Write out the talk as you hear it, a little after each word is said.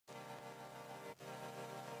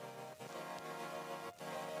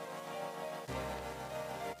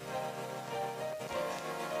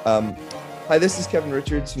Um, Hi, this is Kevin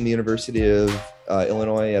Richards from the University of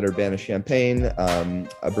Illinois at Urbana-Champaign,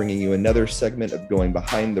 bringing you another segment of Going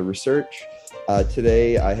Behind the Research.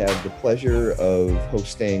 Today, I have the pleasure of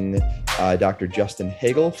hosting Dr. Justin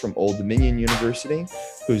Hagel from Old Dominion University,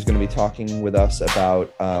 who's going to be talking with us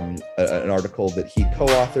about an article that he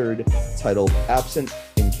co-authored titled Absent,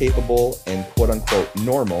 Incapable, and quote-unquote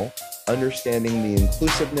normal, Understanding the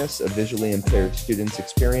Inclusiveness of Visually Impaired Students'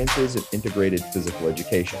 Experiences in Integrated Physical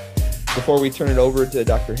Education. Before we turn it over to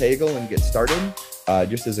Dr. Hagel and get started,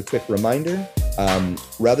 just as a quick reminder,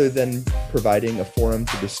 rather than providing a forum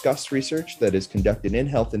to discuss research that is conducted in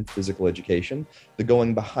health and physical education, the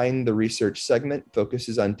Going Behind the Research segment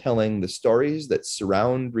focuses on telling the stories that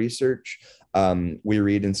surround research we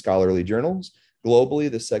read in scholarly journals.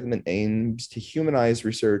 Globally, the segment aims to humanize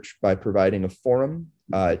research by providing a forum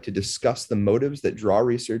to discuss the motives that draw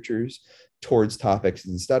researchers towards topics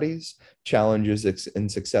and studies, challenges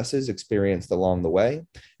and successes experienced along the way,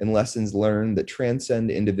 and lessons learned that transcend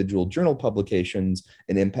individual journal publications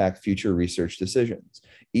and impact future research decisions.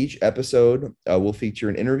 Each episode will feature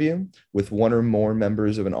an interview with one or more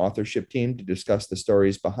members of an authorship team to discuss the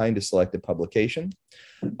stories behind a selected publication.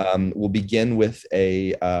 We'll begin with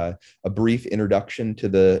a brief introduction to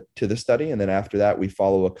the study, and then after that, we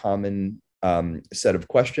follow a common set of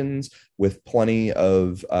questions with plenty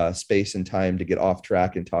of space and time to get off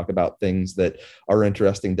track and talk about things that are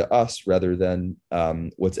interesting to us rather than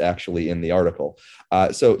what's actually in the article.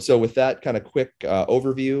 So with that kind of quick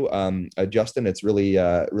overview, Justin, it's really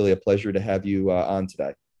a pleasure to have you on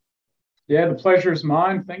today. Yeah, the pleasure is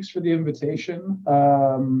mine. Thanks for the invitation.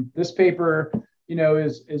 This paper,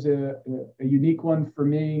 is a unique one for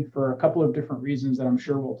me for a couple of different reasons that I'm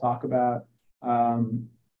sure we'll talk about.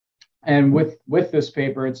 And with this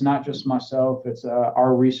paper, it's not just myself, it's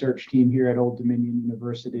our research team here at Old Dominion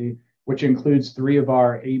University, which includes 3 of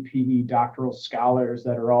our APE doctoral scholars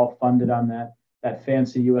that are all funded on that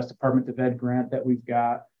fancy U.S. Department of Ed grant that we've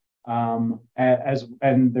got. And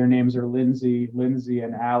their names are Lindsay,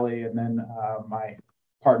 and Allie, and then my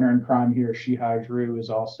partner in crime here, Shihai Drew, is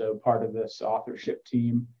also part of this authorship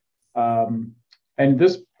team. And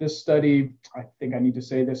this study, I think I need to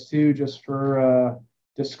say this too, just for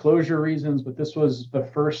disclosure reasons, but this was the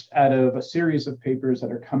first out of a series of papers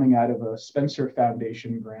that are coming out of a Spencer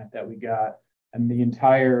Foundation grant that we got. And the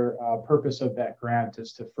entire purpose of that grant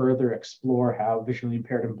is to further explore how visually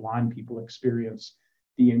impaired and blind people experience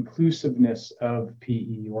the inclusiveness of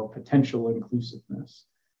PE, or potential inclusiveness.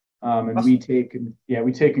 And awesome. we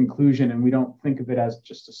take inclusion, and we don't think of it as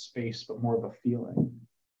just a space, but more of a feeling.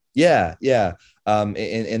 Yeah.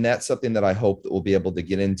 And that's something that I hope that we'll be able to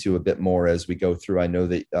get into a bit more as we go through. I know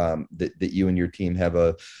that that you and your team have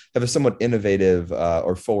a somewhat innovative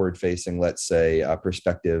or forward-facing, let's say,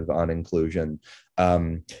 perspective on inclusion.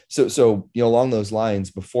 So along those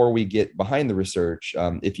lines, before we get behind the research,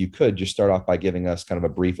 if you could just start off by giving us kind of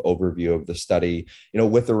a brief overview of the study,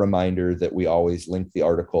 with a reminder that we always link the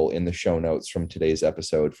article in the show notes from today's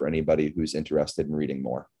episode for anybody who's interested in reading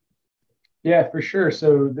more. Yeah, for sure.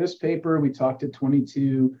 So this paper, we talked to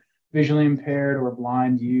 22 visually impaired or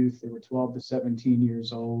blind youth. They were 12 to 17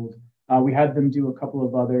 years old. We had them do a couple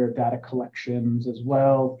of other data collections as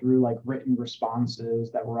well through like written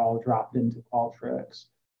responses that were all dropped into Qualtrics.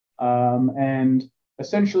 And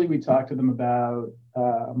essentially, we talked to them about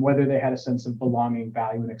whether they had a sense of belonging,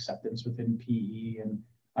 value, and acceptance within PE.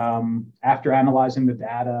 And after analyzing the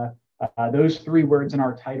data, those 3 words in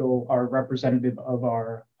our title are representative of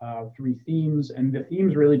our 3 themes, and the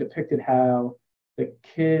themes really depicted how the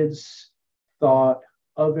kids thought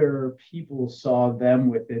other people saw them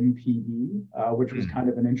within PE, which was kind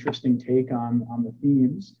of an interesting take on the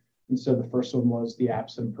themes. And so the first one was the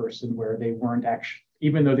absent person, where they weren't actually,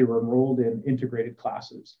 even though they were enrolled in integrated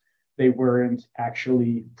classes, they weren't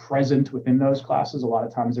actually present within those classes. A lot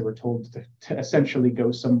of times they were told to essentially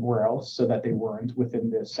go somewhere else so that they weren't within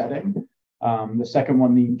this setting. The second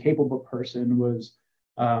one, the incapable person, was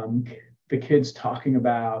the kids talking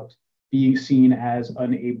about being seen as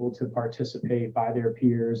unable to participate by their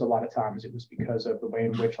peers. A lot of times it was because of the way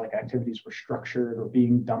in which like activities were structured or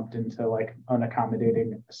being dumped into like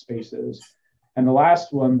unaccommodating spaces. And the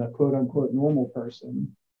last one, the quote unquote normal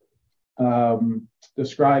person,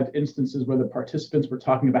 described instances where the participants were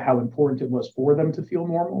talking about how important it was for them to feel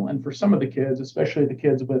normal. And for some of the kids, especially the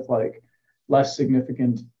kids with like less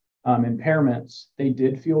significant impairments, they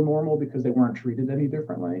did feel normal because they weren't treated any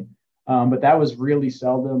differently. But that was really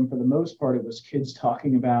seldom. For the most part, it was kids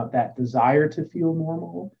talking about that desire to feel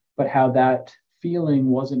normal, but how that feeling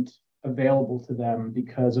wasn't available to them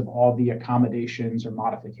because of all the accommodations or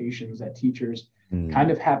modifications that teachers Mm.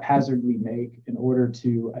 kind of haphazardly make in order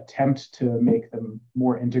to attempt to make them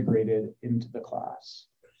more integrated into the class.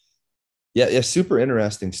 Yeah, yeah, super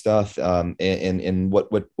interesting stuff. And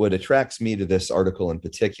what attracts me to this article in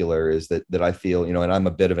particular is that I feel, and I'm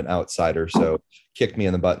a bit of an outsider, so kick me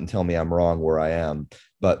in the butt and tell me I'm wrong where I am.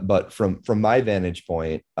 But from my vantage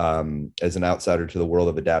point, as an outsider to the world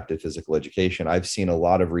of adaptive physical education, I've seen a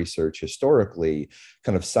lot of research historically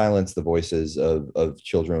kind of silence the voices of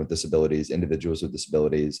children with disabilities, individuals with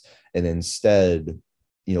disabilities, and instead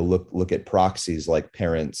look at proxies like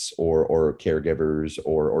parents or caregivers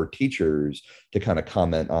or teachers to kind of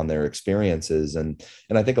comment on their experiences. And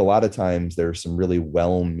I think a lot of times there's some really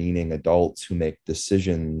well-meaning adults who make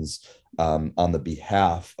decisions on the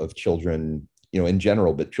behalf of children, in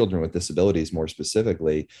general, but children with disabilities more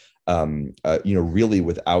specifically, really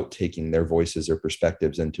without taking their voices or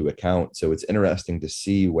perspectives into account. So it's interesting to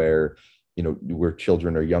see where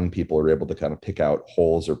children or young people are able to kind of pick out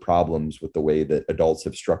holes or problems with the way that adults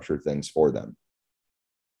have structured things for them.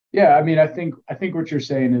 Yeah, I mean, I think what you're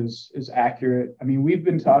saying is accurate. I mean, we've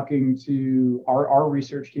been talking to our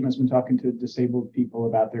research team has been talking to disabled people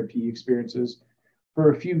about their PE experiences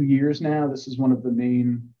for a few years now. This is one of the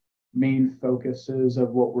main focuses of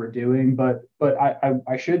what we're doing. But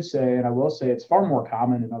I should say, and I will say, it's far more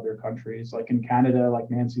common in other countries. Like in Canada, like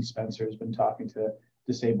Nancy Spencer has been talking to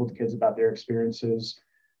disabled kids about their experiences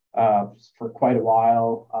for quite a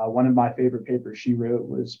while. One of my favorite papers she wrote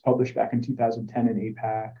was published back in 2010 in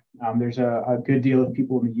APAC. There's a good deal of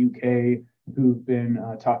people in the UK who've been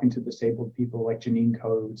talking to disabled people like Janine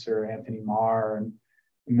Coates or Anthony Marr. And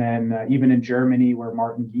then even in Germany, where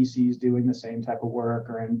Martin Giese is doing the same type of work,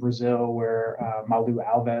 or in Brazil, where Malu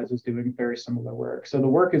Alves is doing very similar work. So the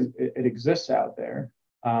work it exists out there.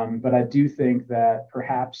 But I do think that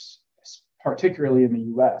perhaps, particularly in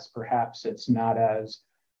the US, perhaps it's not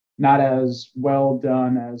as well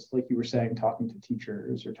done as, like you were saying, talking to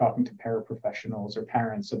teachers or talking to paraprofessionals or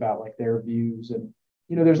parents about like their views. And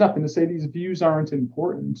there's nothing to say these views aren't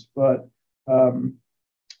important, but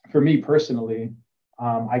for me personally,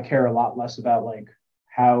 I care a lot less about like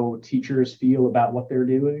how teachers feel about what they're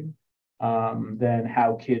doing than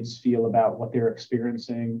how kids feel about what they're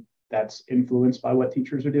experiencing that's influenced by what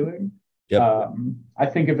teachers are doing. Yep. I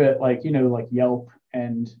think of it like, like Yelp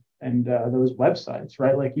and those websites,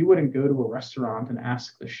 right? Like you wouldn't go to a restaurant and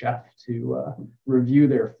ask the chef to review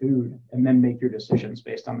their food and then make your decisions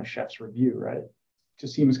based on the chef's review, right? It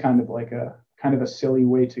just seems kind of like a silly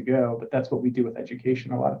way to go, but that's what we do with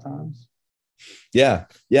education a lot of times. Yeah,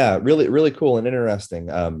 really, really cool and interesting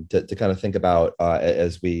to kind of think about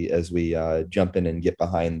as we jump in and get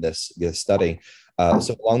behind this study.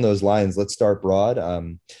 So along those lines, let's start broad.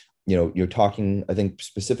 You're talking, I think,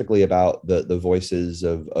 specifically about the voices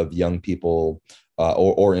of young people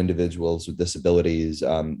or individuals with disabilities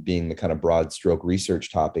being the kind of broad stroke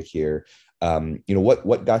research topic here.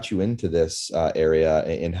 What got you into this area,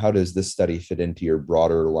 and how does this study fit into your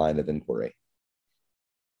broader line of inquiry?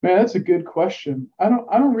 Man, that's a good question. I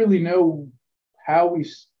don't really know how we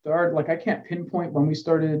started. Like I can't pinpoint when we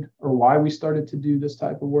started or why we started to do this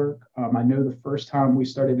type of work. I know the first time we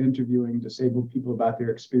started interviewing disabled people about their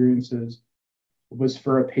experiences was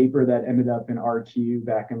for a paper that ended up in RQ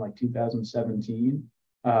back in like 2017.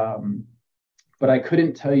 But I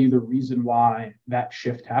couldn't tell you the reason why that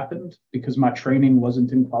shift happened because my training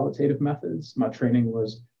wasn't in qualitative methods. My training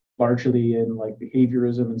was largely in like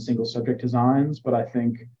behaviorism and single subject designs, but I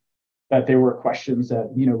think that there were questions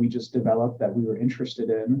that we just developed that we were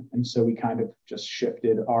interested in, and so we kind of just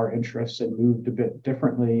shifted our interests and moved a bit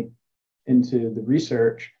differently into the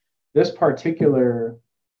research. This particular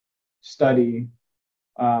study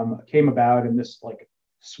came about, in this like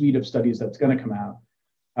suite of studies that's going to come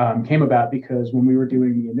out, came about because when we were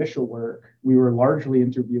doing the initial work, we were largely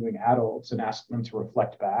interviewing adults and asking them to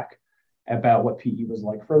reflect back about what PE was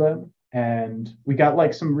like for them. And we got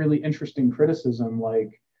like some really interesting criticism,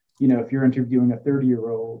 like, if you're interviewing a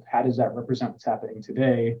 30-year-old, how does that represent what's happening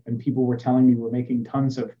today? And people were telling me we're making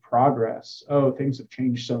tons of progress. Oh, things have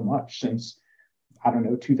changed so much since, I don't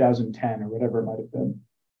know, 2010 or whatever it might have been.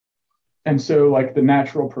 And so like the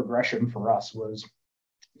natural progression for us was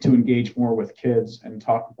to engage more with kids and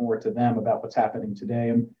talk more to them about what's happening today.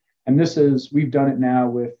 And we've done it now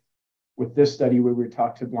with this study where we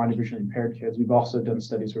talk to blind and visually impaired kids. We've also done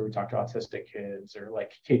studies where we talk to autistic kids, or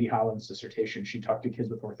like Katie Holland's dissertation, she talked to kids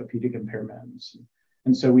with orthopedic impairments.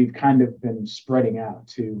 And so we've kind of been spreading out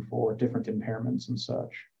too for different impairments and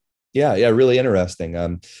such. Yeah, really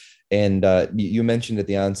interesting. And you mentioned at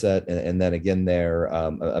the onset, and then again there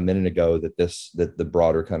a minute ago, that the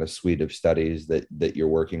broader kind of suite of studies that you're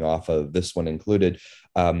working off of, this one included,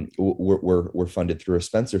 were funded through a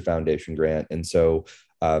Spencer Foundation grant. And so,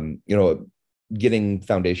 getting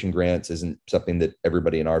foundation grants isn't something that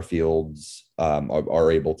everybody in our fields are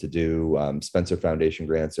able to do. Spencer Foundation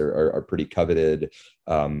grants are pretty coveted.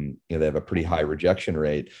 They have a pretty high rejection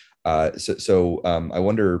rate. I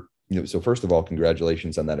wonder, so first of all,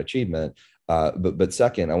 congratulations on that achievement. But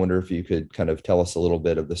second, I wonder if you could kind of tell us a little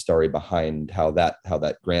bit of the story behind how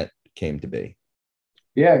that grant came to be.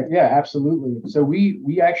 Yeah, absolutely. So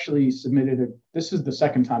we actually submitted it. This is the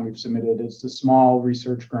second time we've submitted. It's the small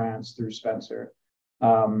research grants through Spencer,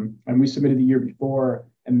 and we submitted the year before,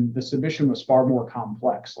 and the submission was far more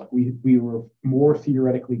complex. Like we were more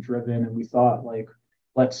theoretically driven, and we thought like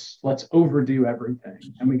let's overdo everything,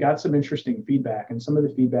 and we got some interesting feedback, and some of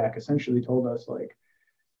the feedback essentially told us like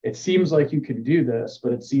it seems like you can do this,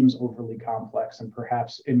 but it seems overly complex and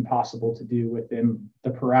perhaps impossible to do within the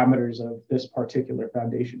parameters of this particular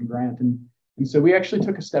foundation grant. And so we actually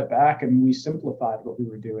took a step back and we simplified what we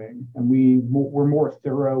were doing. And we were more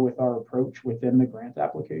thorough with our approach within the grant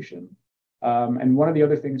application. And one of the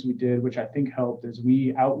other things we did, which I think helped, is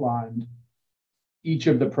we outlined each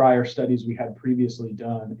of the prior studies we had previously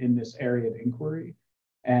done in this area of inquiry.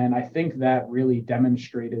 And I think that really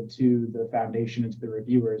demonstrated to the foundation and to the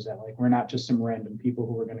reviewers that like we're not just some random people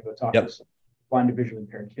who are going to go talk to some blind or visually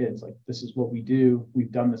impaired kids. Like this is what we do.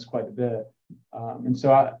 We've done this quite a bit. And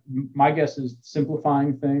so my guess is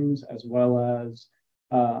simplifying things as well as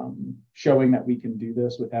showing that we can do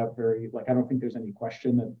this without I don't think there's any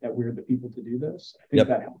question that we're the people to do this. I think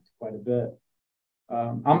that helped quite a bit.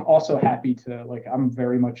 I'm also happy to I'm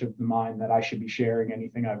very much of the mind that I should be sharing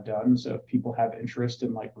anything I've done. So if people have interest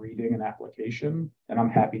in like reading an application, then I'm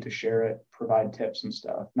happy to share it, provide tips and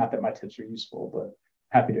stuff. Not that my tips are useful, but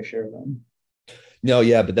happy to share them. No,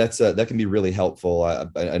 yeah, but that can be really helpful.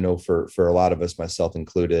 I know for a lot of us, myself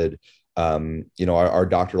included, our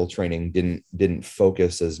doctoral training didn't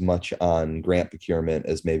focus as much on grant procurement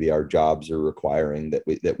as maybe our jobs are requiring that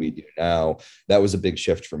we do now. That was a big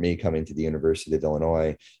shift for me coming to the University of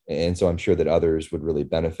Illinois, and so I'm sure that others would really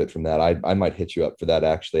benefit from that. I might hit you up for that.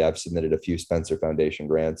 Actually, I've submitted a few Spencer Foundation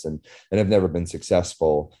grants and have never been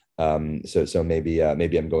successful. So maybe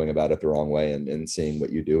I'm going about it the wrong way, and seeing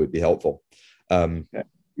what you do would be helpful. Yeah.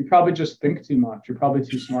 You probably just think too much. You're probably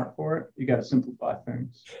too smart for it. You got to simplify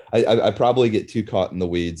things. I probably get too caught in the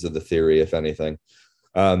weeds of the theory, if anything.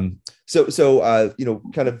 Kind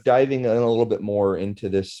of diving in a little bit more into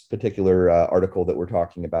this particular article that we're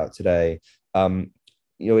talking about today.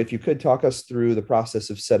 If you could talk us through the process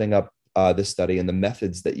of setting up this study and the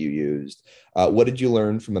methods that you used. What did you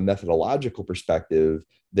learn from a methodological perspective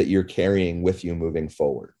that you're carrying with you moving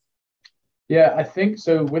forward? Yeah, I think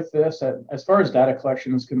so. With this, as far as data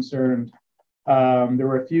collection is concerned, there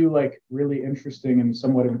were a few really interesting and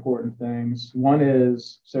somewhat important things. One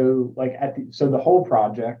is the whole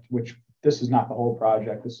project, which this is not the whole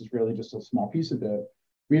project. This is really just a small piece of it.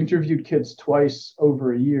 We interviewed kids twice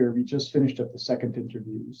over a year. We just finished up the second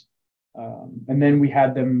interviews, and then we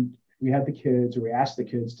asked the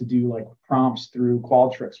kids to do prompts through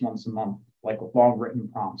Qualtrics once a month, long written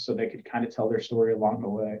prompts, so they could kind of tell their story along the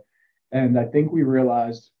way. And I think we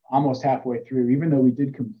realized almost halfway through, even though we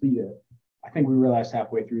did complete it, I think we realized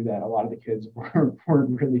halfway through that a lot of the kids weren't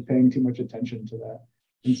really paying too much attention to that.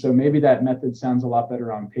 And so maybe that method sounds a lot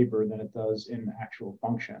better on paper than it does in actual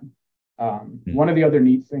function. One of the other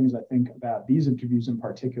neat things I think about these interviews in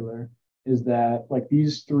particular is that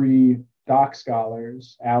these three doc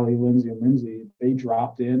scholars, Allie, Lindsay, and Lindsay, they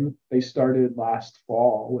dropped in. They started last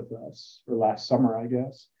fall with us, or last summer, I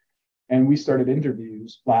guess. And we started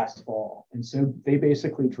interviews last fall. And so they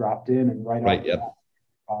basically dropped in and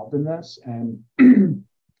involved in this. And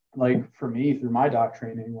for me, through my doc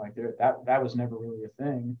training, that was never really a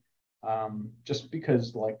thing. Just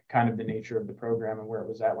because kind of the nature of the program and where it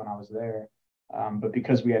was at when I was there. But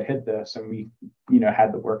because we had hit this and we,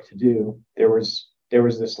 had the work to do, there was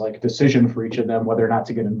this decision for each of them whether or not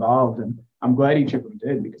to get involved. And I'm glad each of them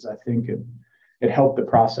did, because I think it helped the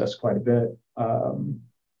process quite a bit.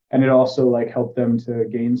 And it also helped them to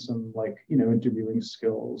gain some interviewing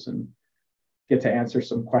skills and get to answer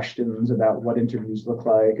some questions about what interviews look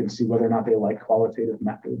like and see whether or not they like qualitative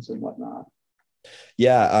methods and whatnot.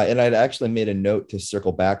 Yeah, and I'd actually made a note to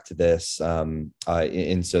circle back to this, and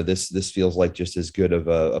so this feels like just as good of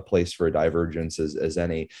a place for a divergence as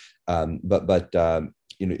any. The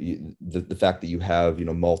fact that you have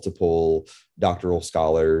multiple doctoral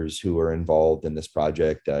scholars who are involved in this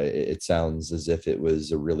project, it sounds as if it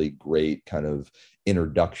was a really great kind of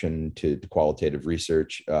introduction to qualitative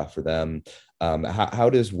research for them. How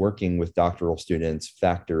does working with doctoral students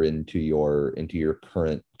factor into your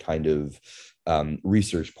current kind of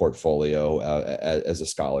research portfolio as a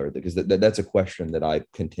scholar? Because that's a question that I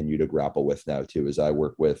continue to grapple with now too, as I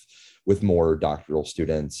work with more doctoral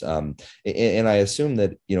students. And I assume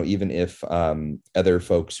that, even if other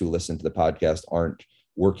folks who listen to the podcast aren't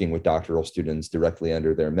working with doctoral students directly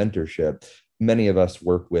under their mentorship, many of us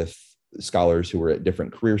work with scholars who are at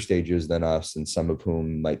different career stages than us, and some of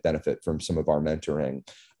whom might benefit from some of our mentoring.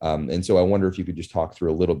 And so I wonder if you could just talk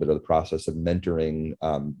through a little bit of the process of mentoring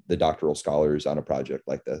the doctoral scholars on a project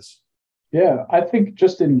like this. Yeah, I think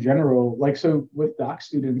just in general, like, so with doc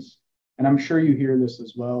students, and I'm sure you hear this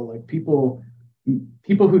as well, like people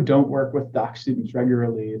who don't work with doc students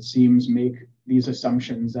regularly, it seems, make these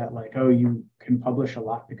assumptions that, like, oh, you can publish a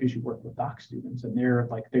lot because you work with doc students, and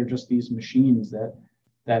they're just these machines that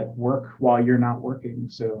work while you're not working,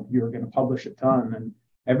 so you're going to publish a ton. And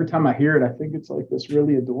every time I hear it, I think it's like this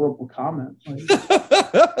really adorable comment. Like,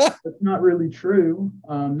 that's not really true.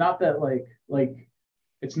 Not that like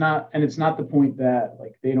it's not, and it's not the point that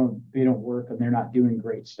like they don't work and they're not doing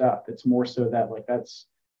great stuff. It's more so that like that's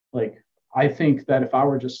like, I think that if I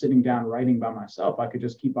were just sitting down writing by myself, I could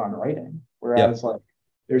just keep on writing. Whereas like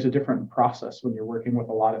there's a different process when you're working with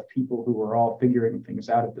a lot of people who are all figuring things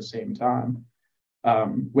out at the same time.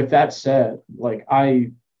 With that said, like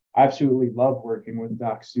I absolutely love working with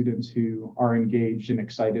doc students who are engaged and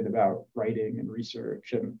excited about writing and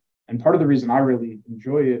research. And part of the reason I really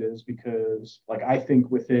enjoy it is because, like, I think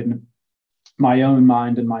within my own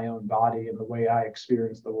mind and my own body and the way I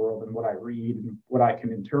experience the world and what I read and what I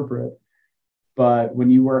can interpret. But when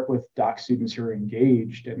you work with doc students who are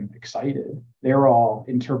engaged and excited, they're all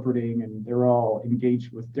interpreting and they're all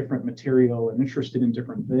engaged with different material and interested in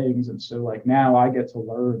different things. And so like now I get to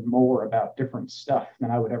learn more about different stuff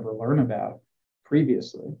than I would ever learn about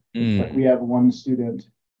previously. Like we have one student,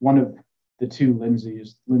 one of the two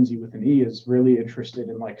Lindsays, Lindsay with an E, is really interested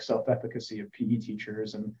in like self-efficacy of PE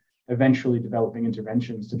teachers and eventually developing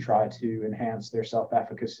interventions to try to enhance their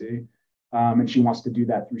self-efficacy. And she wants to do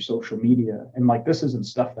that through social media. And like, this isn't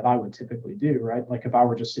stuff that I would typically do, right? Like if I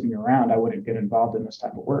were just sitting around, I wouldn't get involved in this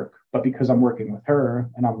type of work. But because I'm working with her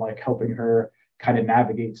and I'm like helping her kind of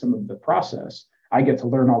navigate some of the process, I get to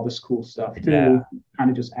learn all this cool stuff too. Yeah. Kind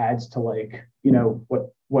of just adds to like, you know,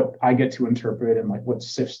 what I get to interpret and like what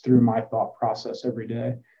sifts through my thought process every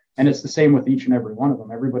day. And it's the same with each and every one of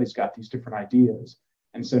them. Everybody's got these different ideas.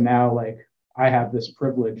 And so now like I have this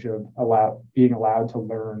privilege of being allowed to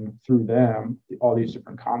learn through them all these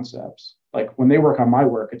different concepts. Like when they work on my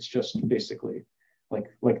work, it's just basically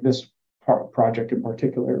like this project in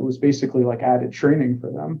particular, it was basically like added training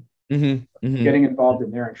for them. Getting involved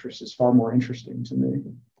in their interests is far more interesting to me.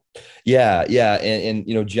 Yeah. And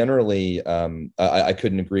you know, generally, I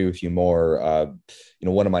couldn't agree with you more. You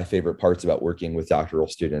know, one of my favorite parts about working with doctoral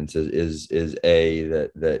students is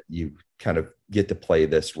that you kind of get to play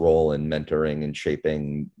this role in mentoring and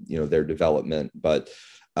shaping, you know, their development. But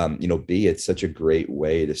you know, B, it's such a great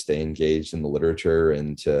way to stay engaged in the literature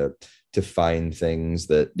and to find things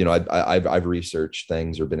that, you know, I've researched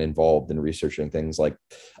things or been involved in researching things like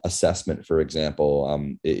assessment, for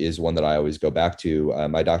example, is one that I always go back to.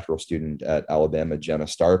 My doctoral student at Alabama, Jenna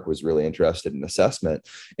Stark, was really interested in assessment,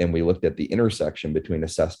 and we looked at the intersection between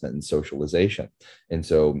assessment and socialization. And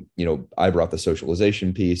so, you know, I brought the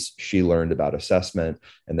socialization piece, she learned about assessment,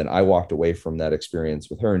 and then I walked away from that experience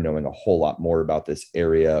with her knowing a whole lot more about this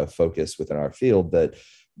area of focus within our field that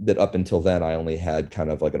up until then I only had kind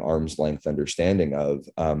of like an arm's length understanding of.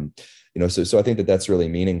 You know, so I think that's really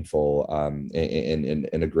meaningful, and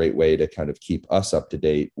a great way to kind of keep us up to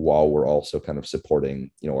date while we're also kind of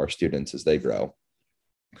supporting, you know, our students as they grow.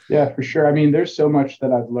 Yeah, for sure. I mean, there's so much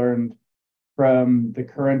that I've learned from the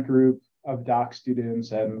current group of doc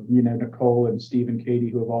students, and, you know, Nicole and Steve and Katie,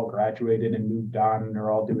 who have all graduated and moved on and are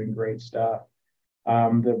all doing great stuff.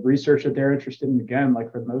 The research that they're interested in, again,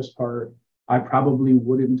 like for the most part, I probably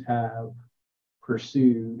wouldn't have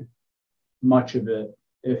pursued much of it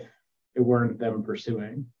if it weren't them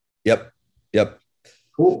pursuing. Yep.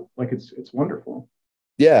 Cool. Like it's wonderful.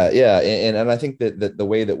 Yeah. And I think that the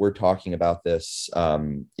way that we're talking about this,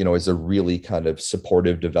 you know, is a really kind of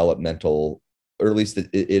supportive developmental, or at least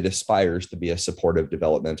it aspires to be a supportive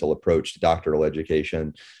developmental approach to doctoral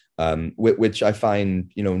education. Which I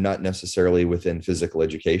find, you know, not necessarily within physical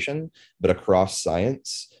education, but across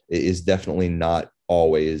science is definitely not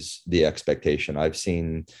always the expectation. I've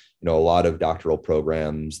seen, you know, a lot of doctoral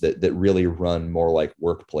programs that really run more like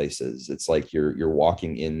workplaces. It's like you're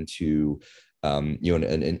walking into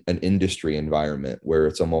an industry environment where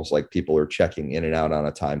it's almost like people are checking in and out on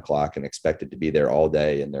a time clock and expected to be there all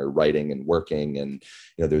day, and they're writing and working, and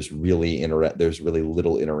there's really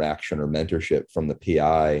little interaction or mentorship from the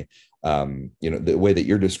PI. The way that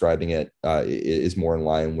you're describing it is more in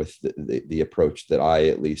line with the approach that I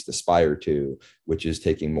at least aspire to, which is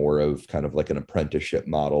taking more of kind of like an apprenticeship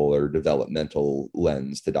model or developmental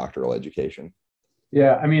lens to doctoral education.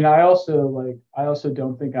 Yeah, I mean, I also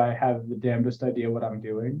don't think I have the damnedest idea what I'm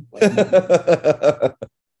doing.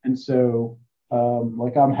 And so,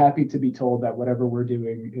 I'm happy to be told that whatever we're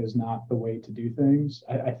doing is not the way to do things.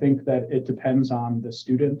 I think that it depends on the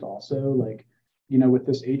student also. With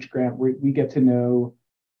this H grant, we get to know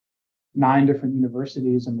 9 different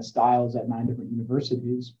universities and the styles at 9 different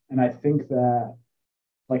universities. And I think that,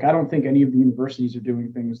 I don't think any of the universities are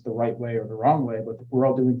doing things the right way or the wrong way, but we're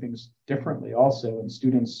all doing things differently also, and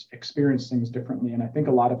students experience things differently. And I think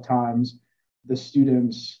a lot of times the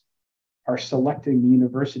students are selecting the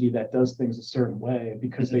university that does things a certain way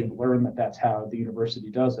because they've learned that that's how the university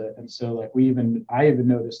does it. And so I even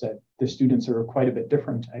noticed that the students are quite a bit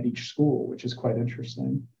different at each school, which is quite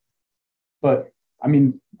interesting. But I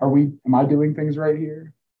mean, am I doing things right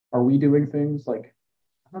here? Are we doing things I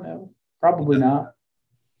don't know, probably not.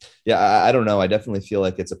 Yeah, I don't know. I definitely feel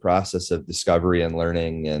like it's a process of discovery and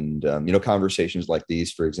learning. And, conversations like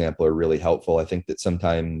these, for example, are really helpful. I think that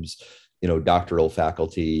sometimes, doctoral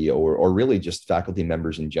faculty or really just faculty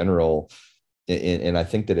members in general, and I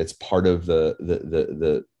think that it's part of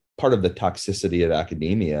the part of the toxicity of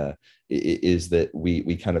academia is that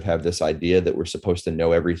we kind of have this idea that we're supposed to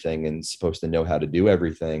know everything and supposed to know how to do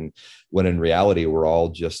everything, when in reality, we're all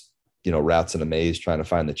just, rats in a maze trying to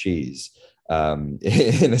find the cheese.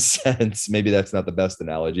 In a sense, maybe that's not the best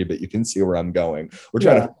analogy, but you can see where I'm going. We're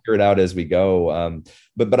trying to figure it out as we go.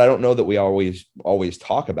 But I don't know that we always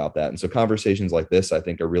talk about that. And so conversations like this, I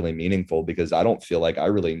think, are really meaningful, because I don't feel like I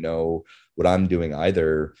really know what I'm doing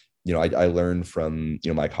either. I learned from,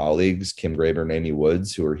 my colleagues, Kim Graber and Amy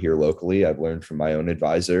Woods, who are here locally. I've learned from my own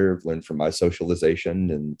advisor. I've learned from my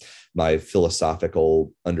socialization and my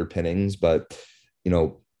philosophical underpinnings, but,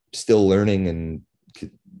 still learning, and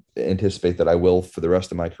anticipate that I will for the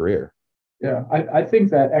rest of my career. Yeah, I think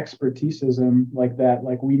that expertisism like that,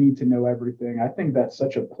 we need to know everything. I think that's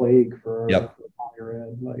such a plague for higher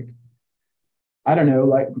ed. I don't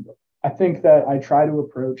know, I think that I try to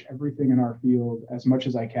approach everything in our field as much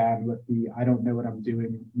as I can with the I don't know what I'm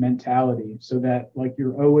doing mentality, so that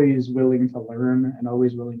you're always willing to learn and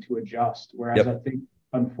always willing to adjust. Whereas I think,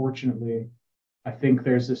 unfortunately,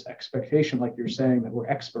 there's this expectation, like you're saying, that we're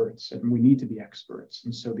experts and we need to be experts.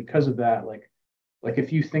 And so because of that,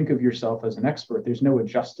 if you think of yourself as an expert, there's no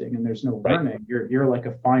adjusting and there's no learning. You're like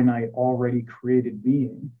a finite, already created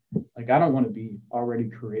being. I don't want to be already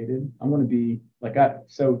created. I want to be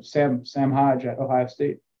so Sam Hodge at Ohio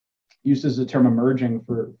State uses the term emerging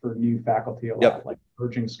for new faculty a lot, like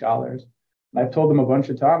emerging scholars. And I've told them a bunch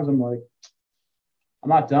of times, I'm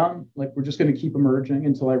not done. We're just going to keep emerging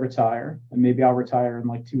until I retire, and maybe I'll retire in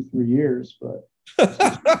 2-3 years. But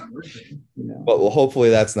well, hopefully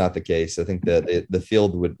that's not the case. I think that the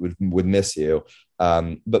field would miss you.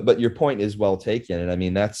 But your point is well taken, and I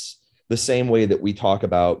mean that's the same way that we talk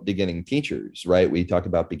about beginning teachers, right? We talk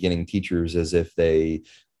about beginning teachers as if they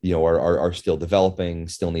are still developing,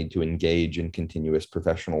 still need to engage in continuous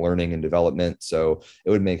professional learning and development. So it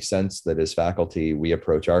would make sense that as faculty, we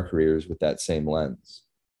approach our careers with that same lens.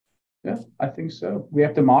 Yeah, I think so. We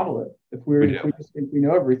have to model it. If we just think we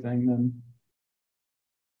know everything, then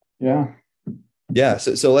yeah.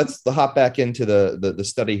 So let's hop back into the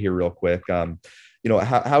study here real quick.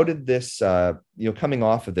 How did this, coming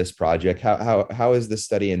off of this project, how has this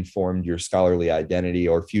study informed your scholarly identity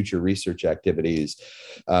or future research activities?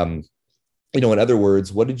 In other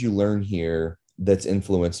words, what did you learn here that's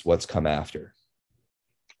influenced what's come after?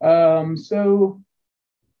 So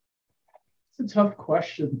it's a tough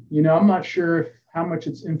question. I'm not sure how much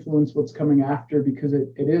it's influenced what's coming after, because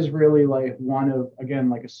it is really one of,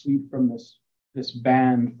 again, a suite from this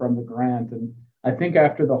band from the grant. And I think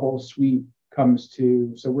after the whole suite comes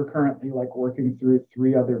to, so we're currently working through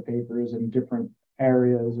 3 other papers in different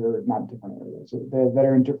areas, or not different areas, that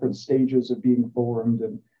are in different stages of being formed.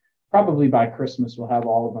 And probably by Christmas, we'll have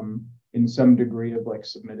all of them in some degree of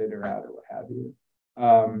submitted or out or what have you.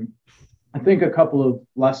 I think a couple of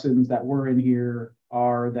lessons that were in here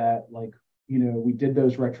are that, we did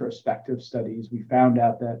those retrospective studies. We found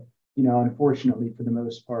out that, unfortunately, for the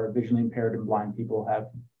most part, visually impaired and blind people have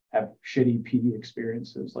shitty PD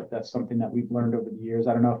experiences. That's something that we've learned over the years.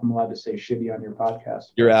 I don't know if I'm allowed to say shitty on your podcast.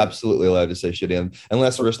 You're absolutely allowed to say shitty,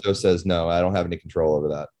 unless Risto says no. I don't have any control over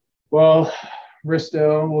that. Well,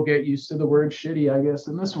 Risto, we'll get used to the word shitty, I guess,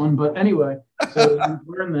 in this one. But anyway, so we've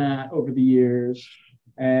learned that over the years.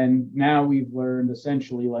 And now we've learned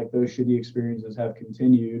essentially like those shitty experiences have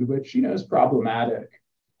continued, which, is problematic,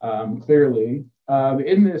 clearly.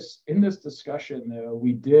 In this discussion, though,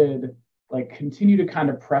 we did like continue to kind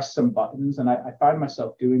of press some buttons. And I find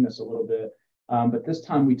myself doing this a little bit. But this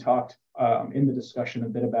time we talked in the discussion a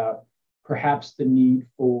bit about perhaps the need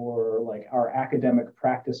for like our academic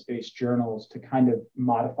practice-based journals to kind of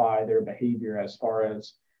modify their behavior as far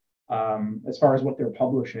as what they're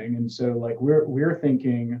publishing. And so like we're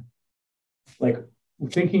thinking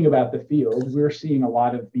about the field, we're seeing a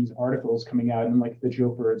lot of these articles coming out in like the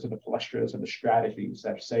Jopers or the Palestras or the strategies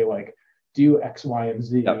that say like do X, Y, and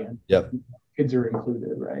Z, and kids are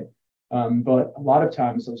included, right? But a lot of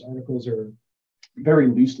times those articles are very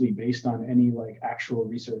loosely based on any like actual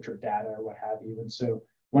research or data or what have you. And so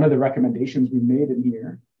one of the recommendations we made in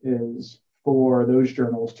here is for those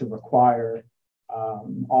journals to require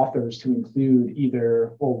authors to include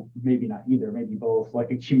either, well, maybe not either, maybe both,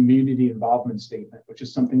 like a community involvement statement, which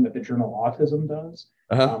is something that the journal Autism does.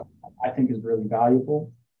 I think is really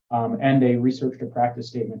valuable. And a research to practice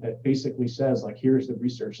statement that basically says, like, here's the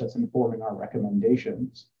research that's informing our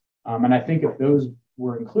recommendations. And I think if those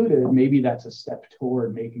were included, maybe that's a step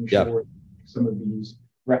toward making sure some of these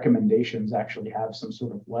recommendations actually have some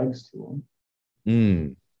sort of legs to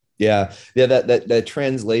them. That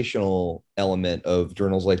translational element of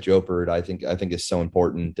journals like Joperd, I think is so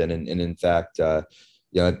important. And in fact, I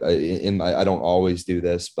don't always do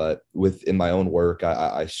this, but in my own work,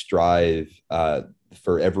 I strive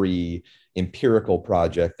for every empirical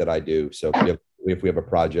project that I do. So if we have a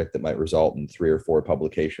project that might result in 3 or 4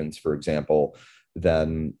 publications, for example,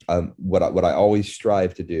 then what I always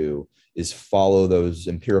strive to do is follow those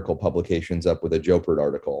empirical publications up with a Joperd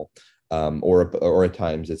article. Or at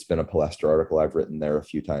times it's been a Palestra article I've written there a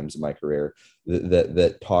few times in my career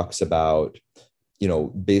that talks about,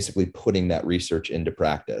 basically putting that research into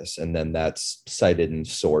practice. And then that's cited and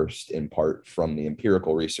sourced in part from the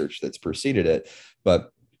empirical research that's preceded it.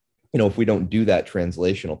 But, if we don't do that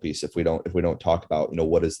translational piece, if we don't talk about,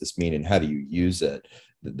 what does this mean and how do you use it,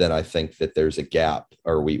 then I think that there's a gap,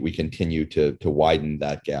 or we continue to widen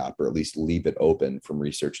that gap, or at least leave it open from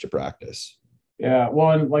research to practice. Yeah,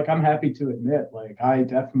 well, and like I'm happy to admit, like I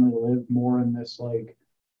definitely live more in this like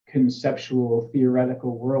conceptual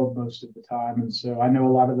theoretical world most of the time, and so I know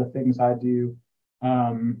a lot of the things I do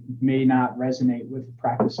may not resonate with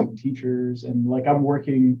practicing teachers, and like I'm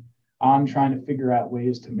working on trying to figure out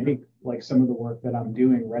ways to make like some of the work that I'm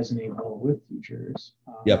doing resonate well with teachers.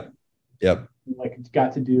 Yep. Like it's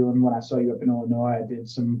got to do, and when I saw you up in Illinois, I did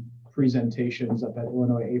some presentations up at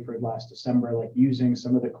Illinois AFRD last December, like using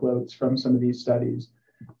some of the quotes from some of these studies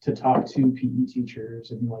to talk to PE teachers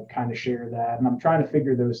and like kind of share that. And I'm trying to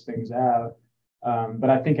figure those things out. But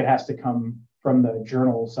I think it has to come from the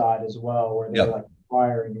journal side as well, where they're like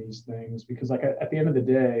requiring these things, because like at the end of the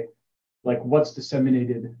day, like what's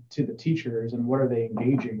disseminated to the teachers and what are they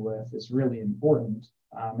engaging with is really important.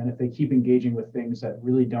 And if they keep engaging with things that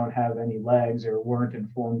really don't have any legs or weren't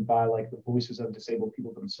informed by like the voices of disabled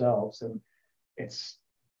people themselves, then it's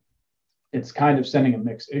kind of sending a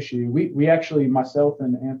mixed issue. We actually, myself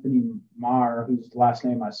and Anthony Marr, whose last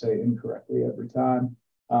name I say incorrectly every time,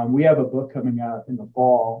 we have a book coming out in the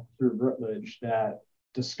fall through Routledge that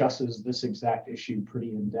discusses this exact issue pretty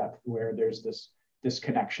in depth, where there's this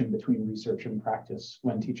disconnection between research and practice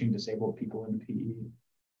when teaching disabled people in PE.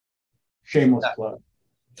 Shameless plug.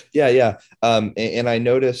 Yeah. And I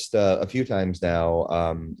noticed a few times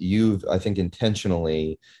now, you've, I think,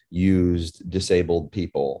 intentionally used disabled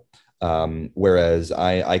people. Whereas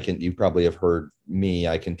you probably have heard me,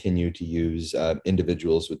 I continue to use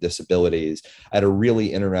individuals with disabilities. I had a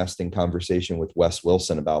really interesting conversation with Wes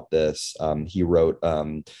Wilson about this. He wrote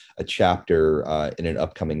a chapter in an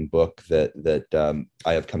upcoming book that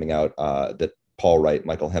I have coming out that Paul Wright,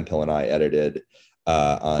 Michael Hemphill, and I edited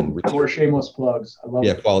on more shameless plugs. I love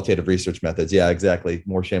it. Qualitative research methods. Yeah, exactly.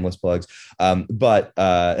 More shameless plugs. But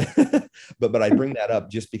I bring that up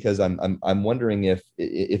just because I'm wondering if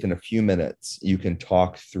in a few minutes you can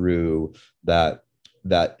talk through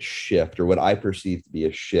that shift, or what I perceive to be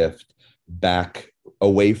a shift back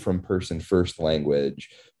away from person first language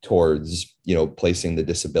towards placing the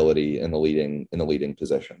disability in the leading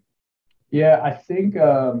position. Yeah, I think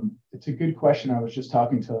it's a good question. I was just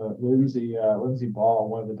talking to Lindsay Ball,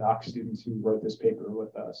 one of the doc students who wrote this paper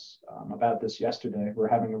with us, about this yesterday. We're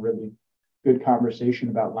having a really good conversation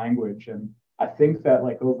about language. And I think that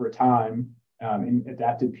like over time, in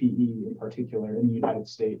adapted PE in particular in the United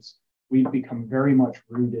States, we've become very much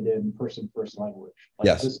rooted in person-first language. Like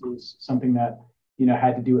Yes. this is something that,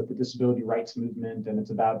 had to do with the disability rights movement, and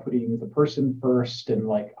it's about putting the person first and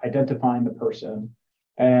like identifying the person.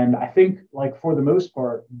 And I think, like, for the most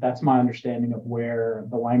part, that's my understanding of where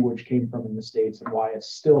the language came from in the States and why it's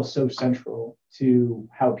still so central to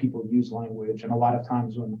how people use language. And a lot of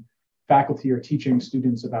times when faculty are teaching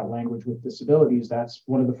students about language with disabilities, that's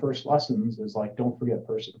one of the first lessons is like, don't forget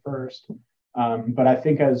person first. But I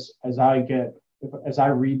think as I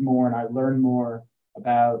read more and I learn more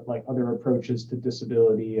about like other approaches to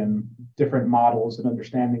disability and different models and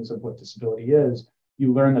understandings of what disability is,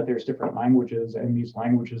 you learn that there's different languages, and these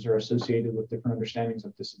languages are associated with different understandings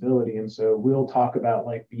of disability. And so we'll talk about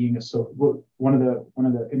like being one of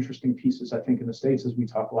the interesting pieces I think in the States is we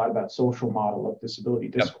talk a lot about social model of disability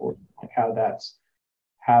discourse, like how that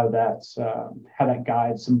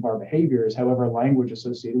guides some of our behaviors. However, language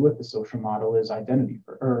associated with the social model is identity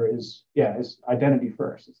first.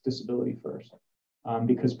 It's disability first,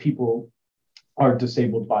 because people are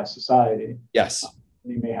disabled by society. Yes.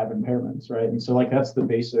 They may have impairments, right? And so like that's the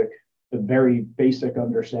very basic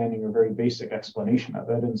understanding or very basic explanation of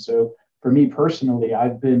it. And so for me personally, I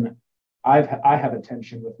have a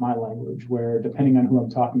tension with my language where depending on who I'm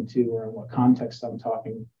talking to or in what context I'm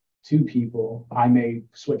talking to people, I may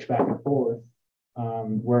switch back and forth,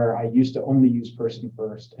 where I used to only use person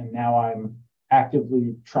first, and now I'm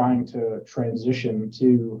actively trying to transition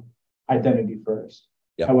to identity first.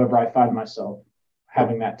 Yep. However, I find myself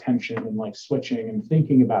having that tension and like switching and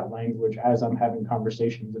thinking about language as I'm having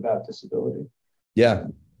conversations about disability. Yeah.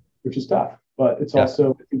 Which is tough, but it's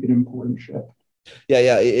also, I think, an important shift.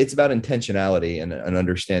 Yeah. It's about intentionality and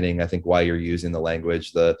understanding, I think, why you're using the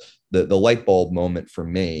language. The light bulb moment for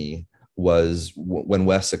me was when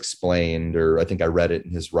Wes explained, or I think I read it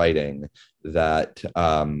in his writing, that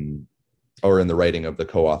or in the writing of the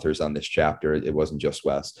co-authors on this chapter, it wasn't just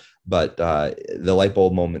Wes, but the light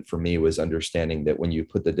bulb moment for me was understanding that when you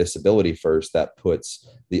put the disability first, that puts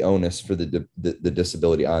the onus for the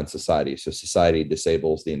disability on society. So society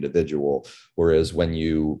disables the individual, whereas when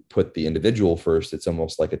you put the individual first, it's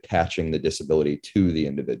almost like attaching the disability to the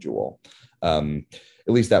individual. At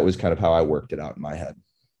least that was kind of how I worked it out in my head.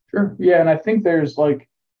 Sure. Yeah. And I think there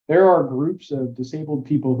are groups of disabled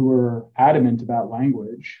people who are adamant about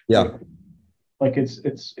language. Yeah. Like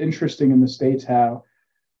it's interesting in the States how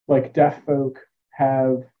like deaf folk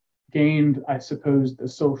have gained, I suppose, the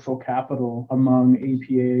social capital among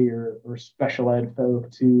APA or special ed folk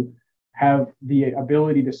to have the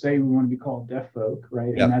ability to say we want to be called deaf folk, right?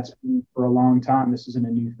 Yep. And that's been for a long time. This isn't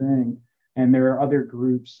a new thing. And there are other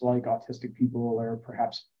groups like autistic people or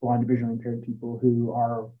perhaps blind or visually impaired people who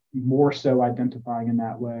are more so identifying in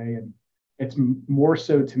that way. And it's more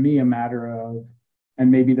so to me a matter of, and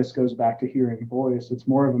maybe this goes back to hearing voice, it's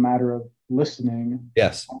more of a matter of listening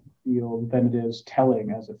yes field than it is telling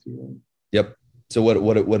as a field. Yep. So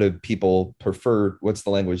what do people prefer? What's the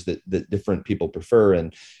language that different people prefer?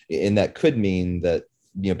 And that could mean that,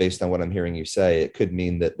 based on what I'm hearing you say, it could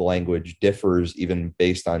mean that language differs even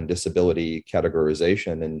based on disability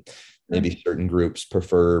categorization, and maybe certain groups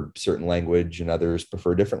prefer certain language and others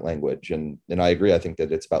prefer different language. And I agree. I think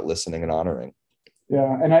that it's about listening and honoring.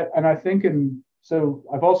 Yeah. And I think so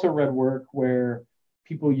I've also read work where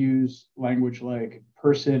people use language like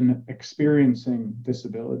person experiencing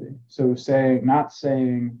disability. So not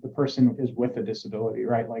saying the person is with a disability,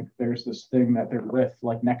 right? Like there's this thing that they're with,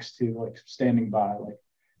 like next to, like standing by,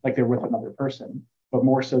 like they're with another person, but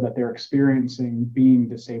more so that they're experiencing being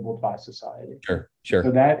disabled by society. Sure. So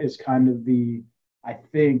that is kind of I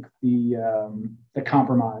think the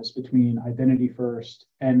compromise between identity first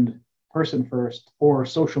and person first, or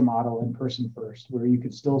social model and person first, where you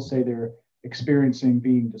could still say they're experiencing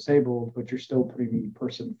being disabled, but you're still putting the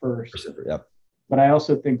person first. Yep. But I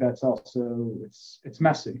also think that's also, it's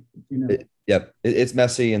messy, It's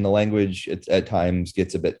messy, and the language at times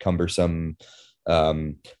gets a bit cumbersome.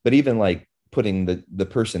 But even like putting the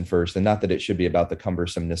person first, and not that it should be about the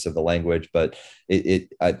cumbersomeness of the language, but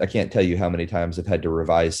I can't tell you how many times I've had to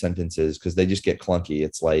revise sentences because they just get clunky.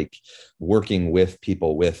 It's like working with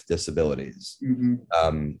people with disabilities.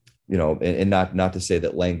 Mm-hmm. And not to say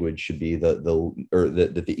that language should be that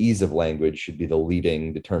the ease of language should be the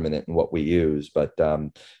leading determinant in what we use, but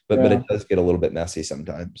it does get a little bit messy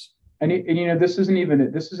sometimes. And this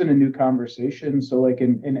isn't a new conversation. So like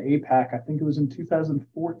in APAC, I think it was in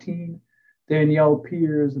 2014, Danielle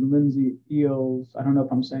Piers and Lindsay Eels, I don't know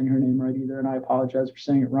if I'm saying her name right either, and I apologize for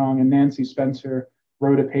saying it wrong, and Nancy Spencer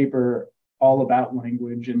wrote a paper all about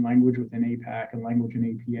language and language within APAC and language in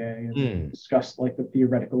APA, and discussed like the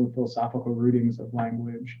theoretical and philosophical rootings of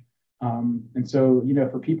language. And so,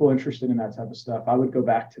 for people interested in that type of stuff, I would go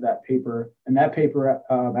back to that paper. And that paper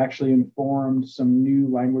actually informed some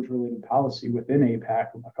new language related policy within APAC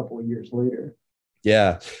a couple of years later.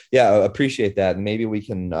 Yeah, yeah, I appreciate that. And maybe we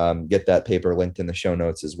can get that paper linked in the show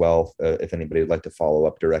notes as well, if anybody would like to follow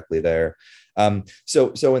up directly there.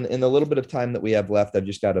 So in the little bit of time that we have left, I've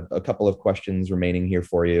just got a couple of questions remaining here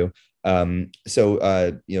for you. Kind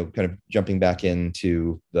of jumping back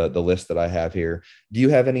into the list that I have here, do you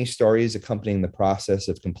have any stories accompanying the process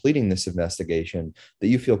of completing this investigation that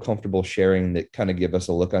you feel comfortable sharing that kind of give us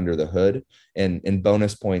a look under the hood, and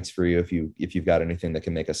bonus points for you if you've got anything that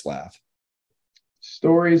can make us laugh?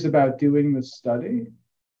 Stories about doing the study?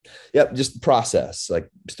 Yep, just the process,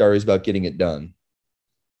 like stories about getting it done.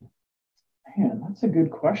 Man, that's a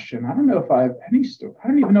good question. I don't know if I have any story. I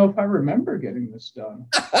don't even know if I remember getting this done.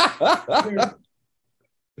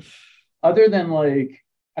 Other than like,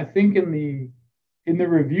 I think in the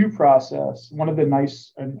review process, one of the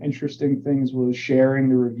nice and interesting things was sharing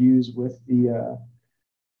the reviews with the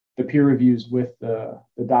peer reviews with the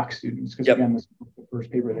doc students, because again, this was the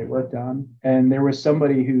first paper they worked on. And there was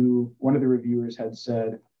somebody who, one of the reviewers had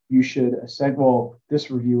said, you should say, well,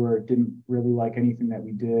 this reviewer didn't really like anything that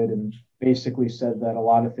we did, and basically said that a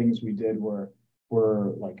lot of things we did were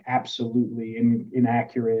like absolutely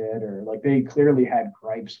inaccurate, or like they clearly had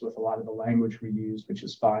gripes with a lot of the language we used, which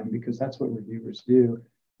is fine because that's what reviewers do.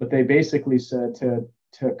 But they basically said to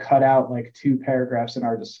cut out like 2 paragraphs in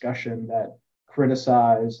our discussion that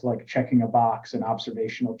criticize like checking a box and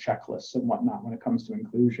observational checklists and whatnot when it comes to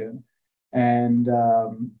inclusion. And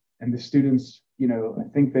the students, I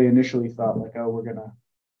think they initially thought like, oh, we're gonna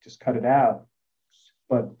just cut it out.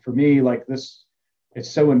 But for me, like this, it's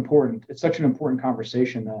so important. It's such an important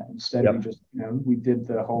conversation that instead we just, we did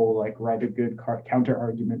the whole like write a good counter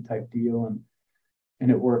argument type deal,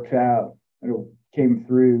 and it worked out. It came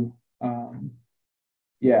through.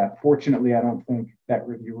 Fortunately, I don't think that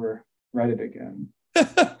reviewer read it again.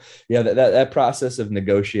 Yeah, that process of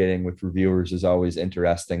negotiating with reviewers is always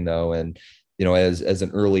interesting, though. And as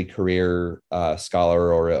an early career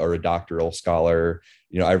scholar or a doctoral scholar,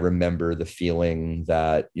 I remember the feeling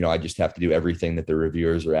that I just have to do everything that the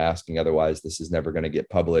reviewers are asking, otherwise this is never going to get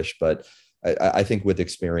published. But I think with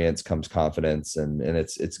experience comes confidence, and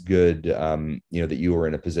it's good that you were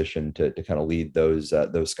in a position to kind of lead those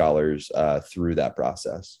scholars through that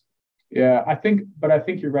process. Yeah, I think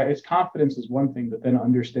you're right. It's confidence is one thing, but then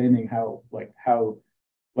understanding how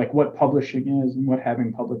what publishing is and what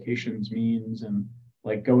having publications means, and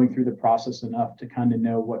like going through the process enough to kind of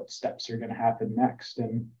know what steps are going to happen next,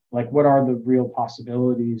 and like what are the real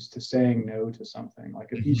possibilities to saying no to something. Like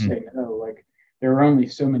if you say no, like there are only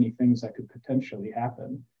so many things that could potentially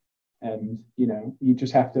happen, and you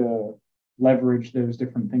just have to leverage those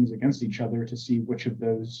different things against each other to see which of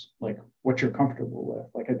those, like what you're comfortable with.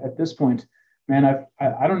 Like at this point, man,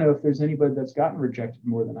 I don't know if there's anybody that's gotten rejected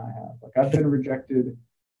more than I have. Like I've been rejected,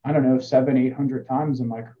 I don't know, 700-800 times in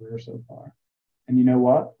my career so far. And you know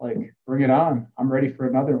what? Like, bring it on. I'm ready for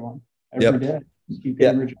another one every day. Just keep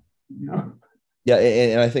getting rejected, Yeah,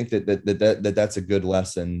 and I think that's a good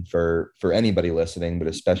lesson for anybody listening, but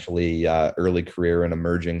especially early career and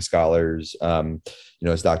emerging scholars,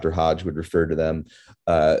 as Dr. Hodge would refer to them,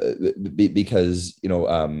 because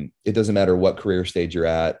it doesn't matter what career stage you're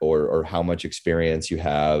at, or how much experience you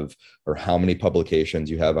have, or how many publications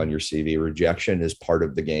you have on your CV. Rejection is part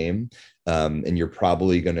of the game, and you're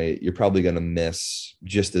probably gonna miss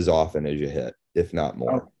just as often as you hit, if not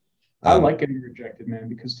more. I like getting rejected, man,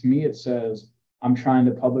 because to me it says I'm trying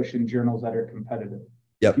to publish in journals that are competitive.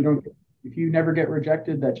 Yep. If you never get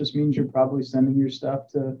rejected, that just means you're probably sending your stuff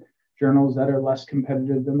to journals that are less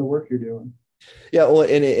competitive than the work you're doing. Yeah, well,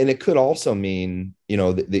 and it could also mean,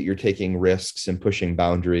 that you're taking risks and pushing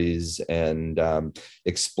boundaries, and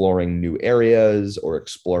exploring new areas, or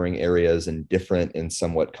exploring areas in different and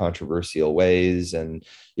somewhat controversial ways. And,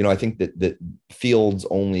 I think that fields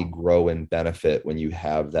only grow and benefit when you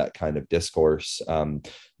have that kind of discourse.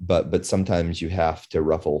 But sometimes you have to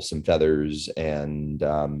ruffle some feathers and,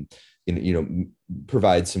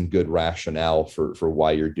 provide some good rationale for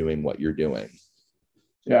why you're doing what you're doing.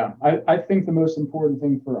 Yeah, I think the most important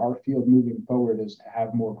thing for our field moving forward is to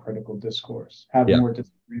have more critical discourse, have more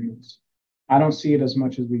disagreements. I don't see it as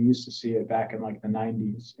much as we used to see it back in like the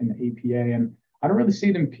 90s in the APA, and I don't really see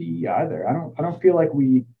it in PE either. I don't feel like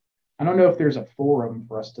I don't know if there's a forum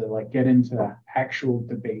for us to like get into actual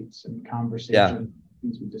debates and conversations,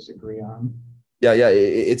 things we disagree on. Yeah,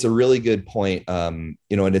 it's a really good point. And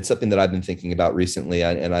it's something that I've been thinking about recently,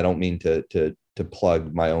 and I don't mean to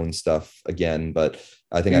plug my own stuff again, but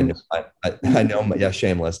I think Shameless. I know yeah,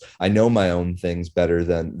 shameless. I know my own things better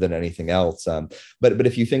than anything else. But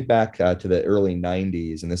if you think back to the early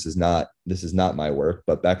 '90s, and this is not my work,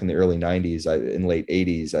 but back in the early '90s, in late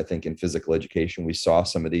 '80s, I think in physical education, we saw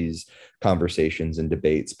some of these conversations and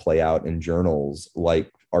debates play out in journals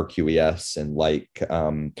like RQES and like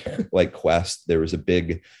Quest. There was a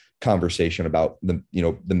big conversation about the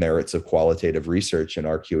merits of qualitative research in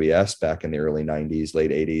RQES back in the early '90s,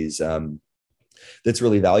 late '80s. That's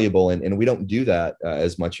really valuable, and we don't do that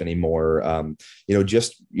as much anymore.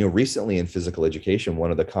 Recently in physical education, one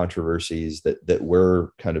of the controversies that we're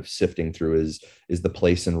kind of sifting through is the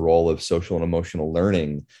place and role of social and emotional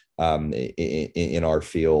learning in our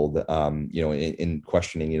field. In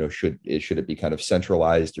questioning, should it be kind of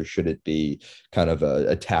centralized, or should it be kind of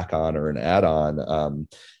a tack on or an add on?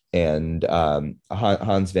 And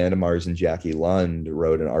Hans van der Mars and Jackie Lund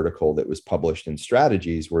wrote an article that was published in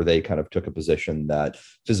Strategies, where they kind of took a position that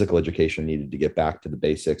physical education needed to get back to the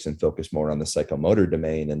basics and focus more on the psychomotor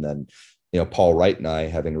domain. And then, Paul Wright and I,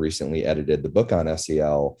 having recently edited the book on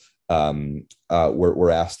SEL,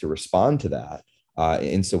 were asked to respond to that.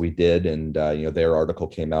 And so we did, and their article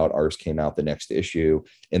came out, ours came out the next issue.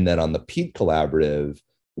 And then on the Pete Collaborative,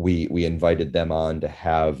 we invited them on to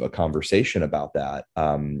have a conversation about that,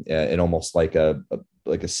 and almost like a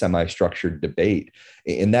semi-structured debate.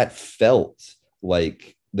 And that felt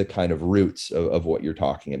like the kind of roots of what you're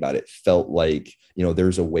talking about. It felt like,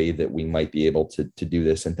 there's a way that we might be able to do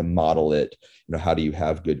this and to model it. How do you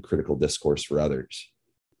have good critical discourse for others?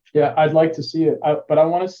 Yeah, I'd like to see it, but I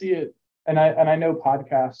want to see it. And I know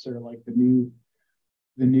podcasts are like the new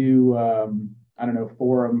I don't know,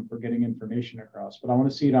 forum for getting information across, but I want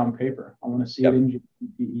to see it on paper. I want to see it in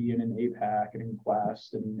PE and in APAC and in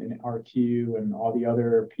Quest and in RQ and all the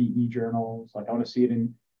other PE journals. Like, I want to see it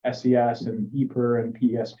in SES and EPER and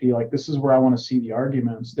PESP. Like, this is where I want to see the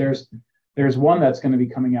arguments. There's one that's going to be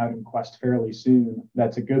coming out in Quest fairly soon.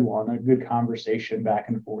 That's a good one, a good conversation back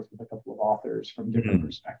and forth with a couple of authors from different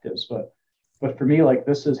perspectives. But for me, like,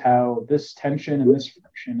 this is how this tension and this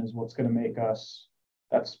friction is what's going to make us.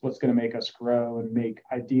 That's what's going to make us grow and make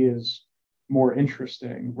ideas more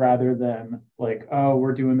interesting, rather than like, oh,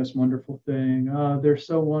 we're doing this wonderful thing. Oh, they're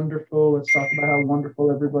so wonderful. Let's talk about how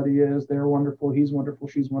wonderful everybody is. They're wonderful. He's wonderful.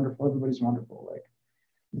 She's wonderful. Everybody's wonderful. Like,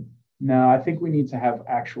 no, I think we need to have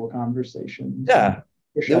actual conversations. Yeah.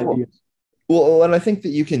 Ideas. Well, and I think that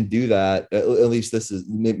you can do that. At least this is,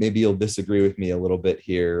 maybe you'll disagree with me a little bit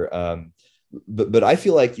here. But I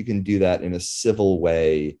feel like you can do that in a civil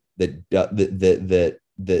way that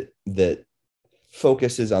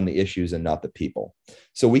focuses on the issues and not the people.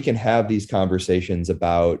 So we can have these conversations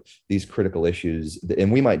about these critical issues,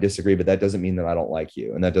 and we might disagree, but that doesn't mean that I don't like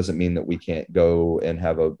you. And that doesn't mean that we can't go and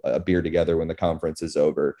have a beer together when the conference is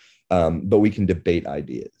over. But we can debate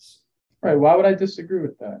ideas. Right. Why would I disagree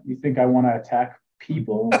with that? You think I want to attack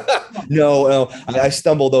people? No, I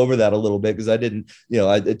stumbled over that a little bit because I didn't,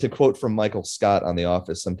 to quote from Michael Scott on The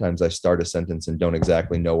Office, sometimes I start a sentence and don't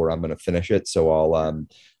exactly know where I'm going to finish it. So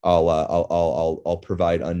I'll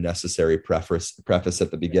provide unnecessary preface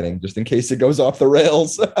at the beginning, just in case it goes off the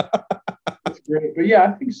rails. That's great. But yeah,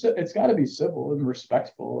 I think it's got to be civil and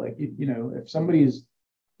respectful. Like, if somebody's,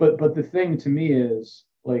 but the thing to me is,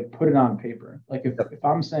 like, put it on paper. Like, if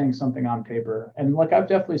I'm saying something on paper, and like, I've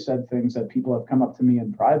definitely said things that people have come up to me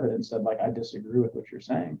in private and said, like, I disagree with what you're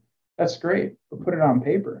saying. That's great, but put it on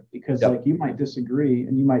paper, because like, you might disagree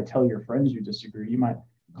and you might tell your friends you disagree. You might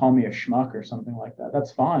call me a schmuck or something like that.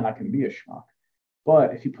 That's fine. I can be a schmuck.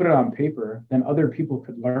 But if you put it on paper, then other people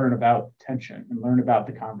could learn about tension and learn about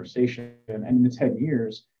the conversation. And in the 10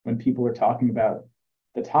 years, when people are talking about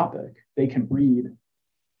the topic, they can read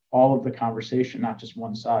all of the conversation, not just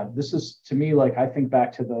one side. This is, to me, like, I think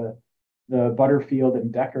back to the Butterfield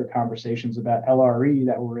and Decker conversations about LRE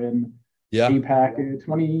that were in APAC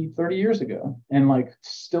 20, 30 years ago. And like,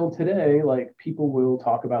 still today, like, people will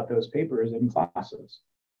talk about those papers in classes.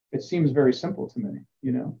 It seems very simple to me,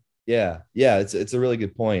 Yeah, it's a really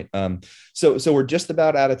good point. So we're just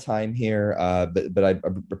about out of time here, but I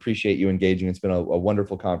appreciate you engaging. It's been a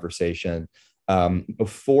wonderful conversation.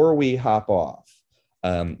 Before we hop off,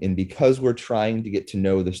 and because we're trying to get to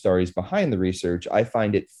know the stories behind the research, I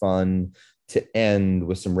find it fun to end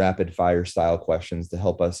with some rapid fire style questions to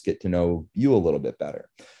help us get to know you a little bit better.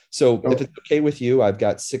 So if it's okay with you, I've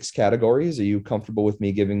got 6 categories. Are you comfortable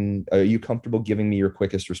giving me your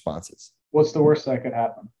quickest responses? What's the worst that could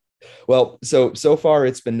happen? Well, so far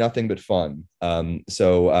it's been nothing but fun.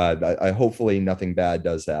 I hopefully nothing bad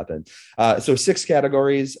does happen. So 6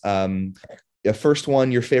 categories. First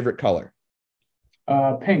one, your favorite color.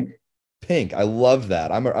 Pink. Pink. I love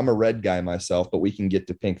that. I'm a red guy myself, but we can get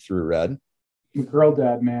to pink through red. I'm a girl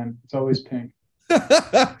dad, man. It's always pink.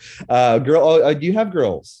 Girl, do you have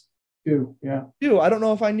girls? Too. Yeah. Dude, I don't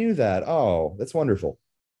know if I knew that. Oh, that's wonderful.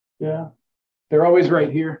 Yeah. They're always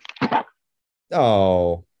right here.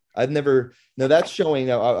 Oh, I've never. No, that's showing.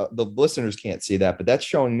 The listeners can't see that, but that's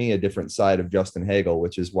showing me a different side of Justin Hagel,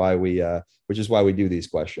 which is why we do these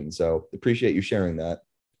questions. So appreciate you sharing that.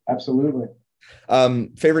 Absolutely.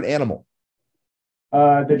 Favorite animal?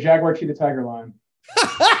 The Jaguar Cheetah Tiger line.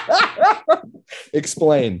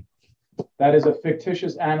 Explain. That is a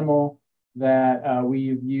fictitious animal that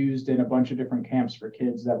we've used in a bunch of different camps for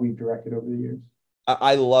kids that we've directed over the years.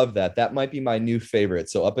 I love that. That might be my new favorite.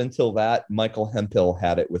 So up until that, Michael Hemphill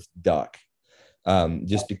had it with duck,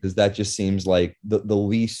 just because that just seems like the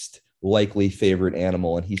least likely favorite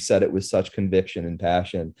animal, and he said it with such conviction and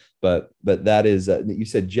passion. But that is you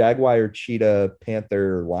said jaguar, cheetah,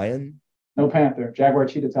 panther, lion? No, panther. Jaguar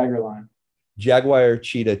Cheetah Tiger line. Jaguar,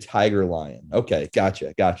 cheetah, tiger, lion. Okay,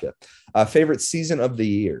 gotcha. Favorite season of the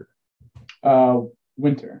year?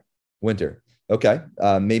 Winter. Winter. Okay.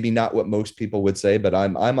 Maybe not what most people would say, but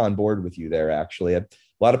I'm on board with you there, actually. A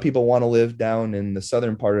lot of people want to live down in the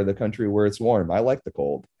southern part of the country where it's warm. I like the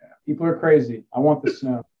cold. Yeah. People are crazy. I want the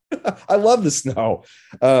snow. I love the snow.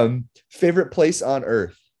 Favorite place on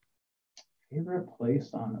earth? Favorite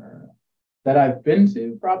place on earth that I've been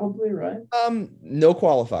to, probably, right? No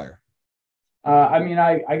qualifier. I mean,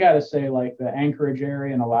 I gotta say, like, the Anchorage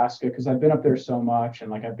area in Alaska, because I've been up there so much,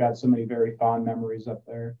 and like I've got so many very fond memories up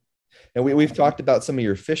there. And we've talked about some of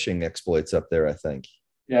your fishing exploits up there, I think.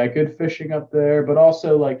 Yeah, good fishing up there, but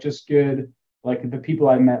also like just good, like the people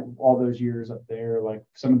I met all those years up there, like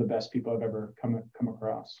some of the best people I've ever come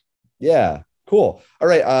across. Yeah, cool. All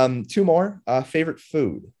right, two more. Favorite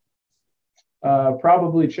food?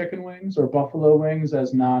 Probably chicken wings or buffalo wings,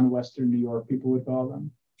 as non-Western New York people would call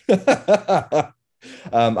them. I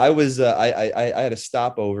had a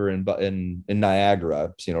stopover in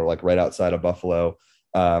Niagara, like right outside of Buffalo.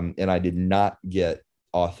 And I did not get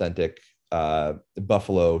authentic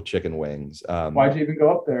buffalo chicken wings. Why'd you even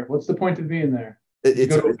go up there? What's the point of being there? Go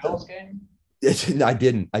to a Bills game? I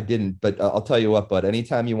didn't. But I'll tell you what, bud.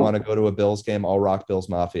 Anytime you want to go to a Bills game, I'll rock Bills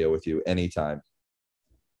Mafia with you anytime.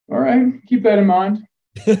 All right, keep that in mind.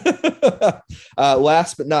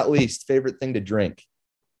 Last but not least, favorite thing to drink?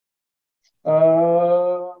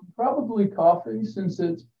 Probably coffee, since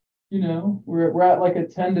it's, we're at like a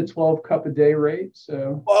 10 to 12 cup a day rate.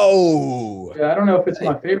 So, whoa. Yeah, I don't know if it's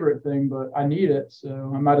my favorite thing, but I need it.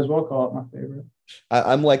 So I might as well call it my favorite.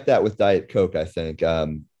 I'm like that with Diet Coke, I think. I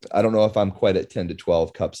don't know if I'm quite at 10 to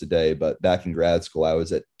 12 cups a day, but back in grad school, I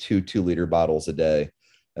was at 2-liter bottles a day,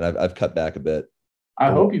 and I've cut back a bit. I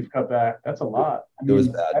hope you've cut back. That's a lot. I mean, it was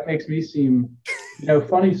bad. That makes me seem,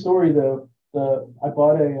 funny story though. I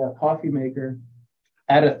bought a coffee maker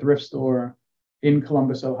at a thrift store in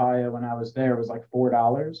Columbus, Ohio. When I was there, it was like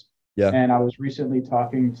 $4. Yeah. And I was recently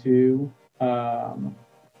talking to the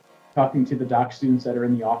doc students that are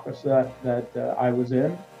in the office that I was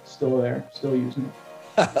in. Still there, still using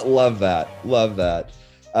it. Love that.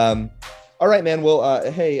 All right, man.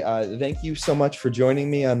 Well, hey, thank you so much for joining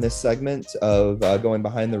me on this segment of Going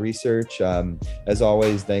Behind the Research. As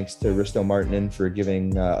always, thanks to Risto Marttinen for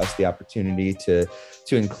giving us the opportunity to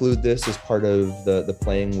include this as part of the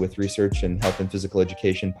Playing with Research and Health and Physical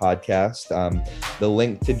Education podcast. The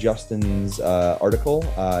link to Justin's article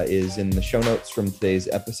is in the show notes from today's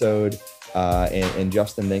episode. And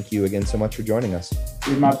Justin, thank you again so much for joining us.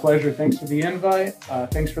 It's my pleasure. Thanks for the invite.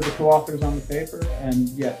 Thanks for the co-authors on the paper. And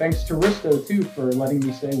yeah, thanks to Risto too for letting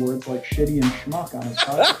me say words like shitty and schmuck on his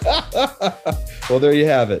podcast. Well, there you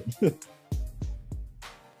have it.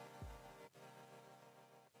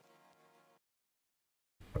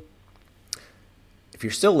 If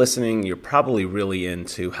you're still listening, you're probably really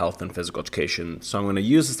into health and physical education. So I'm going to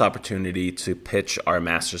use this opportunity to pitch our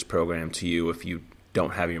master's program to you if you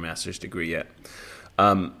don't have your master's degree yet.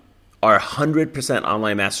 Our 100%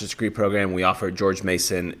 online master's degree program we offer at George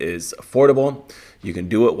Mason is affordable. You can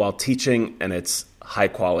do it while teaching, and it's high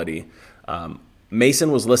quality.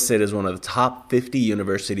 Mason was listed as one of the top 50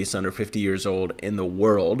 universities under 50 years old in the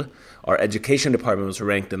world. Our education department was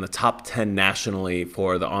ranked in the top 10 nationally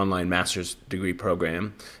for the online master's degree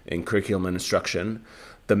program in curriculum and instruction.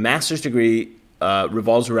 The master's degree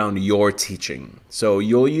revolves around your teaching. So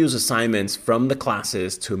you'll use assignments from the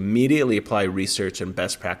classes to immediately apply research and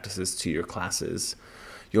best practices to your classes.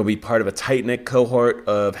 You'll be part of a tight-knit cohort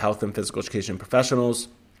of health and physical education professionals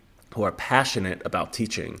who are passionate about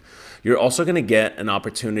teaching. You're also going to get an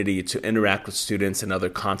opportunity to interact with students in other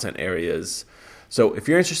content areas. So if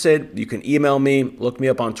you're interested, you can email me, look me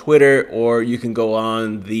up on Twitter, or you can go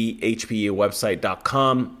on the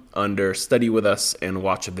hpewebsite.com under Study With Us and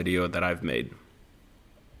watch a video that I've made.